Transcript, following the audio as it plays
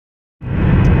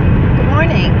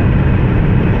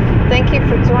thank you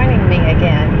for joining me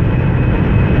again.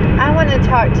 I want to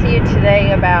talk to you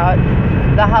today about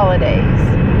the holidays.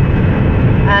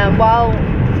 While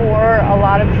for a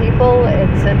lot of people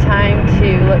it's a time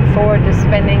to look forward to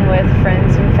spending with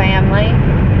friends and family,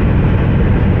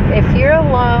 if you're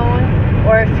alone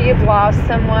or if you've lost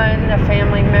someone, a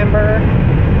family member,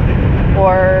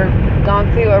 or gone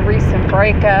through a recent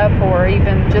breakup, or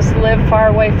even just live far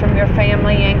away from your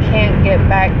family and can't get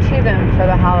back to them for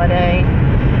the holiday,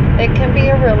 it can be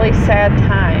a really sad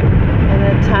time, and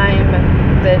a time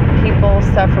that people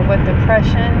suffer with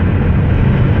depression.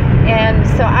 And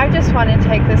so I just want to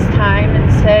take this time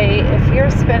and say, if you're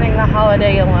spending the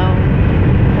holiday alone,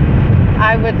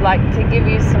 I would like to give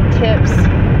you some tips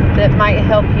that might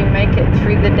help you make it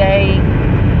through the day,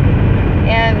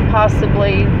 and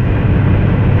possibly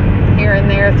here and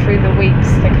there through the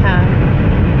weeks to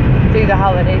come through the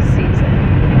holiday season.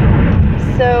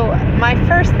 So my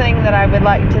first thing that I would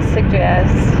like to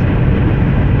suggest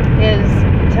is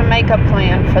to make a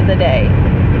plan for the day.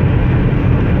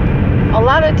 A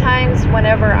lot of times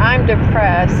whenever I'm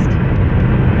depressed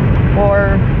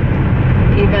or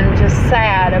even just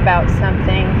sad about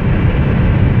something,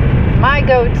 my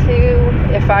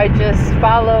go-to, if I just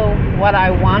follow what I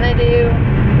want to do,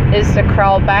 is to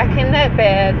crawl back in that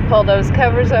bed, pull those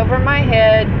covers over my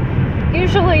head,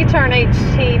 usually turn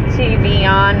HGTV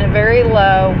on very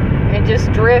low, and just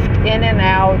drift in and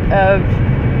out of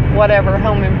whatever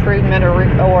home improvement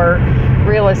or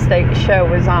real estate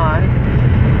show is on.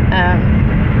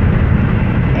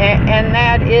 And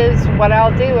that is what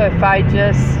I'll do if I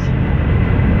just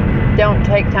don't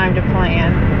take time to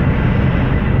plan.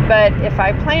 But if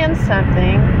I plan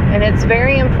something, and it's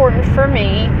very important for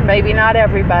me, maybe not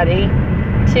everybody,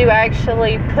 to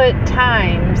actually put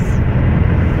times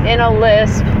in a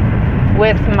list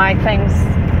with my things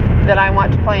that I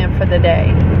want to plan for the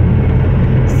day.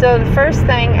 So the first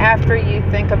thing after you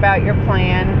think about your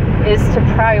plan is to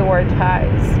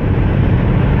prioritize.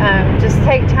 Just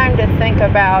take time to think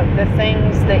about the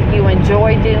things that you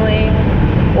enjoy doing,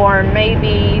 or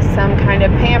maybe some kind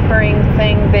of pampering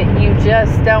thing that you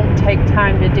just don't take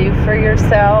time to do for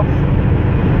yourself,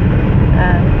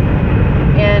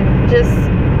 and just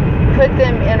put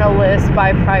them in a list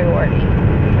by priority.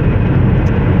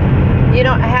 You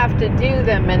don't have to do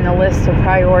them in the list of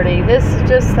priority. This is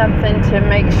just something to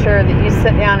make sure that you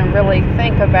sit down and really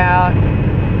think about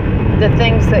the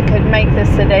things that could make this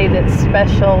a day that's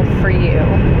special for you.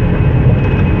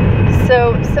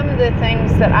 So some of the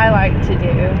things that I like to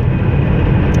do,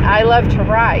 I love to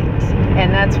write,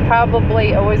 and that's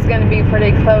probably always going to be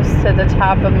pretty close to the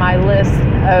top of my list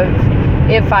of,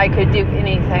 if I could do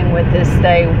anything with this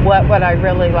day, what would I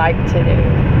really like to do?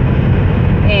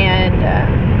 And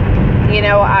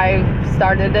I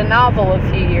started a novel a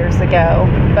few years ago,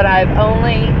 but I've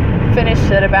only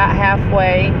finished it about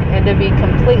halfway, and to be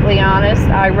completely honest,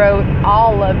 I wrote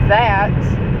all of that,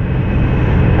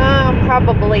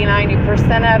 probably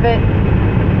 90% of it,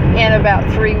 in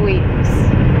about 3 weeks,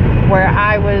 where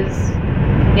I was,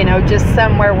 just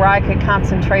somewhere where I could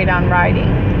concentrate on writing.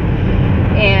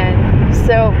 And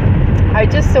so I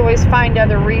just always find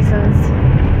other reasons.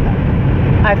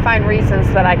 I find reasons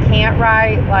that I can't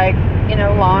write, like,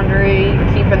 laundry,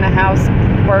 keeping the house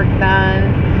work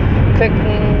done,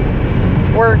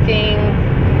 cooking, working.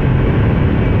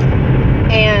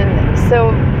 And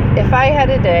so if I had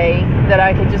a day that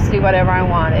I could just do whatever I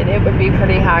wanted, it would be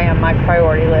pretty high on my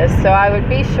priority list. So I would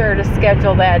be sure to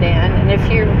schedule that in. And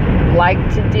if you like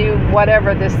to do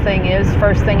whatever this thing is,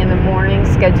 first thing in the morning,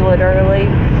 schedule it early.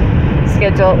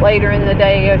 Schedule it later in the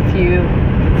day if you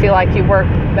feel like you work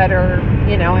better,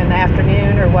 in the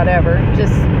afternoon or whatever.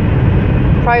 Just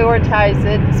prioritize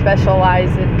it,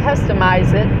 specialize it,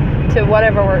 customize it to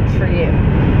whatever works for you.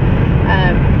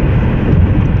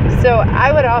 So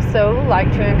I would also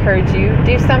like to encourage you,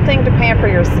 do something to pamper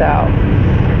yourself.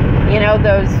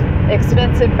 Those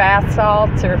expensive bath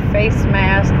salts or face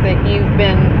masks that you've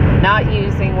been not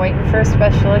using, waiting for a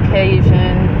special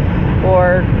occasion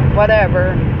or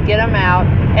whatever, get them out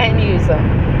and use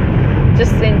them.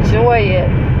 Just enjoy it.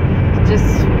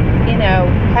 Just,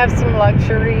 have some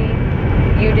luxury.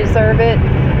 You deserve it.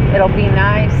 It'll be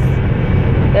nice.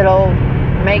 It'll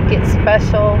make it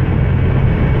special.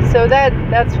 So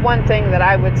that's one thing that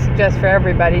I would suggest for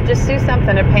everybody. Just do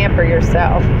something to pamper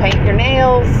yourself. Paint your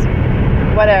nails,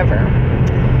 whatever.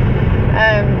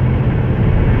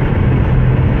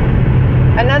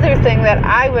 Another thing that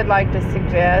I would like to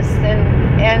suggest,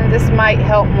 and this might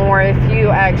help more if you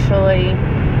actually,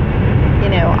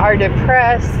 are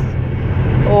depressed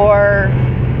or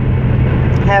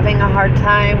having a hard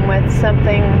time with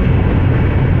something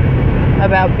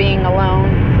about being alone.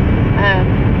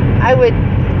 I would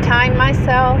time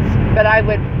myself, but I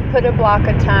would put a block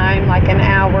of time, like an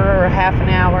hour or half an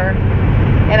hour,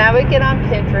 and I would get on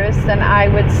Pinterest and I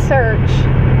would search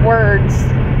words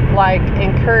like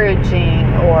encouraging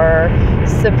or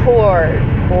support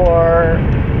or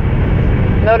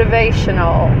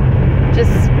motivational,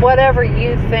 just whatever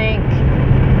you think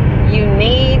you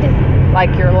need,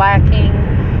 like you're lacking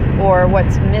or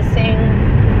what's missing,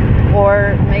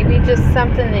 or maybe just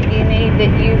something that you need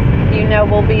that you know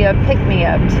will be a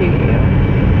pick-me-up to you.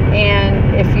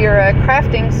 And if you're a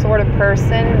crafting sort of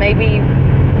person, maybe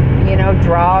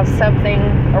draw something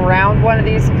around one of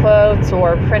these quotes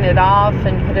or print it off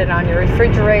and put it on your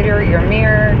refrigerator, your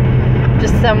mirror,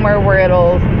 just somewhere where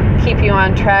it'll keep you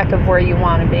on track of where you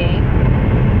want to be.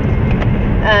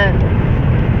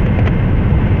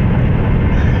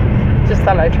 Just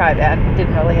thought I'd try that.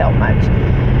 Didn't really help much.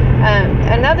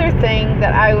 Another thing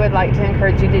that I would like to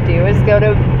encourage you to do is go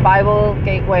to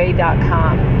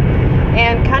BibleGateway.com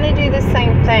and kind of do the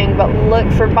same thing, but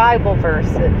look for Bible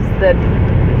verses that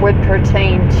would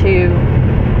pertain to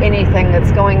anything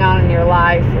that's going on in your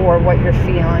life or what you're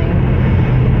feeling,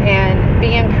 and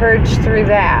be encouraged through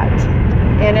that.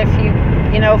 And if you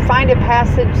find a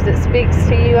passage that speaks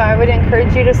to you, I would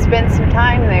encourage you to spend some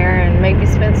time there and maybe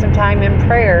spend some time in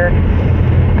prayer,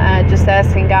 just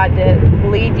asking God to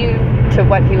lead you to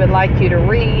what He would like you to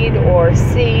read or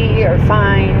see or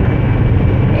find,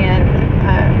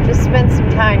 and just spend some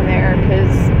time there,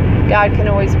 because God can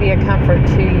always be a comfort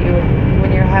to you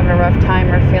when you're having a rough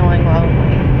time or feeling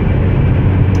lonely.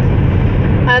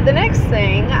 The next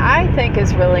thing I think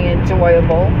is really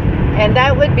enjoyable, and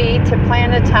that would be to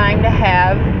plan a time to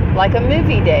have like a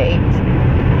movie date.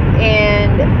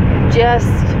 And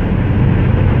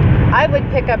I would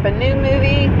pick up a new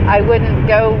movie. I wouldn't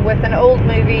go with an old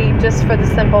movie, just for the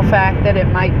simple fact that it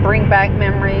might bring back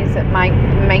memories. It might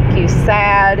make you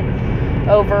sad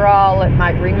overall. It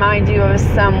might remind you of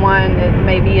someone that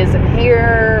maybe isn't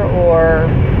here, or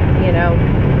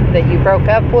that you broke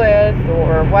up with,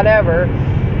 or whatever.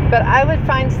 But I would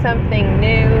find something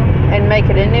new and make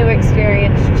it a new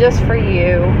experience just for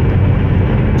you,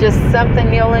 just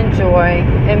something you'll enjoy.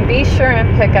 And be sure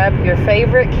and pick up your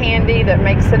favorite candy that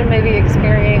makes it a movie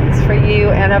experience for you,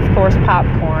 and of course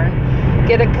popcorn.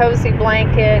 Get a cozy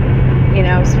blanket,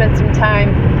 spend some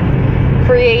time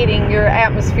creating your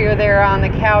atmosphere there on the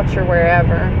couch or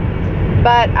wherever.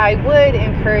 But I would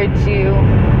encourage you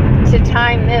to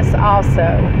time this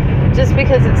also, just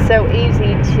because it's so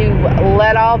easy to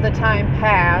let all the time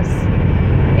pass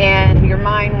and your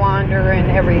mind wander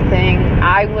and everything.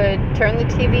 I would turn the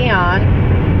TV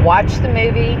on, watch the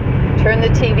movie, turn the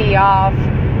TV off,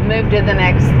 move to the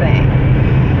next thing.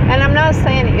 And I'm not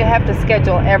saying that you have to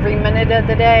schedule every minute of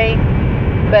the day,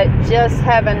 but just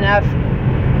have enough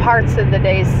parts of the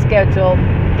day scheduled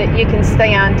that you can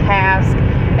stay on task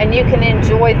and you can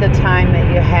enjoy the time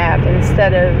that you have,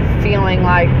 instead of feeling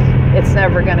like it's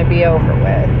never going to be over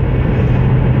with.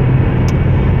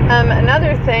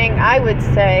 Another thing I would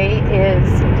say is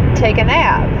take a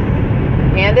nap.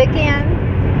 And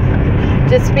again,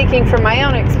 just speaking from my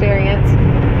own experience,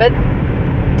 but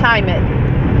time it.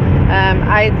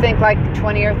 I think like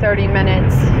 20 or 30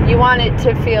 minutes. You want it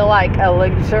to feel like a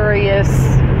luxurious,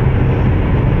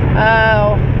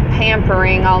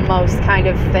 pampering almost kind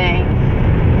of thing.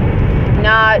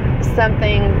 Not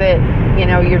something that,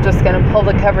 you're just going to pull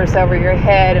the covers over your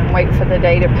head and wait for the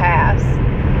day to pass.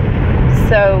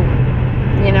 So,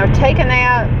 take a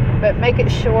nap, but make it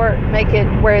short. Make it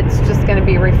where it's just going to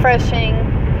be refreshing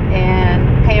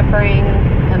and pampering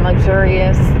and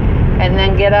luxurious, and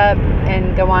then get up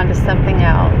and go on to something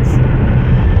else.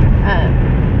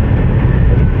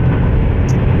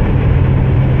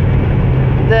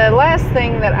 The last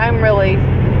thing that I'm really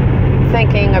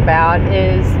thinking about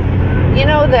is,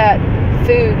 that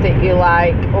food that you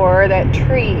like, or that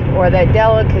treat, or that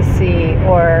delicacy,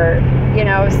 or,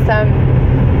 some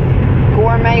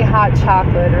gourmet hot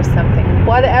chocolate or something.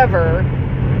 Whatever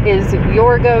is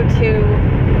your go-to,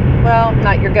 well,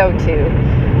 not your go-to,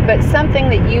 but something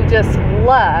that you just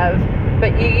love,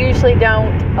 but you usually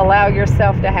don't allow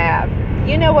yourself to have.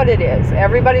 You know what it is.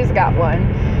 Everybody's got one.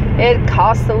 It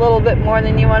costs a little bit more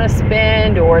than you want to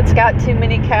spend, or it's got too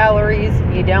many calories.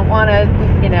 You don't want to,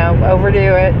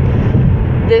 overdo it.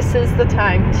 This is the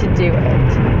time to do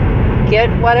it. Get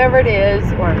whatever it is,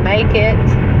 or make it.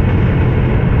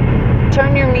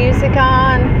 Turn your music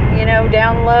on,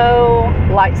 down low.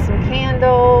 Light some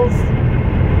candles.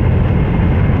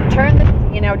 Turn the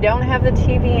don't have the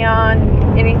TV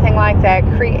on, anything like that.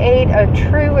 Create a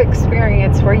true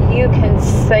experience where you can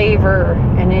savor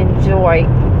and enjoy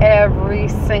every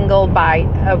single bite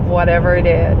of whatever it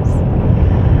is.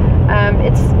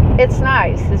 It's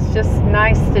nice. It's just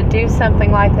nice to do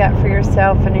something like that for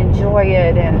yourself and enjoy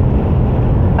it. And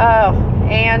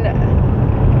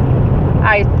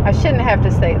I shouldn't have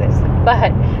to say this,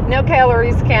 but no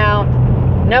calories count,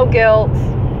 no guilt,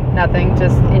 nothing.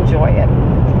 Just enjoy it.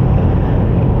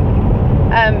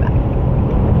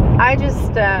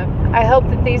 I hope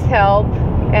that these help,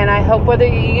 and I hope whether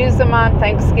you use them on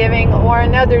Thanksgiving or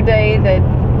another day that,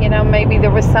 maybe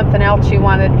there was something else you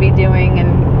wanted to be doing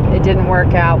and it didn't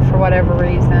work out for whatever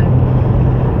reason.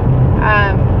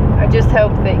 I just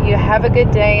hope that you have a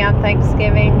good day on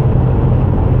Thanksgiving,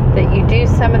 that you do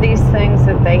some of these things,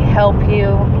 that they help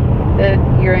you, that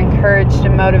you're encouraged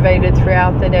and motivated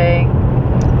throughout the day,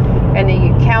 and that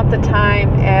you count the time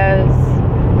as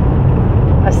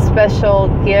a special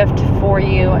gift for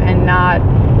you and not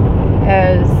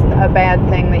as a bad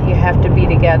thing that you have to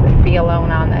be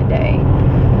alone on that day.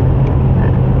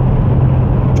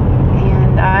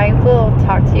 And I will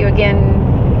talk to you again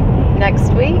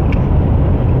next week.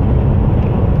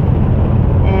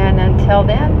 And until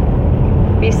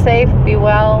then, be safe, be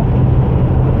well,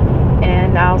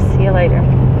 and I'll see you later.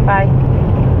 Bye.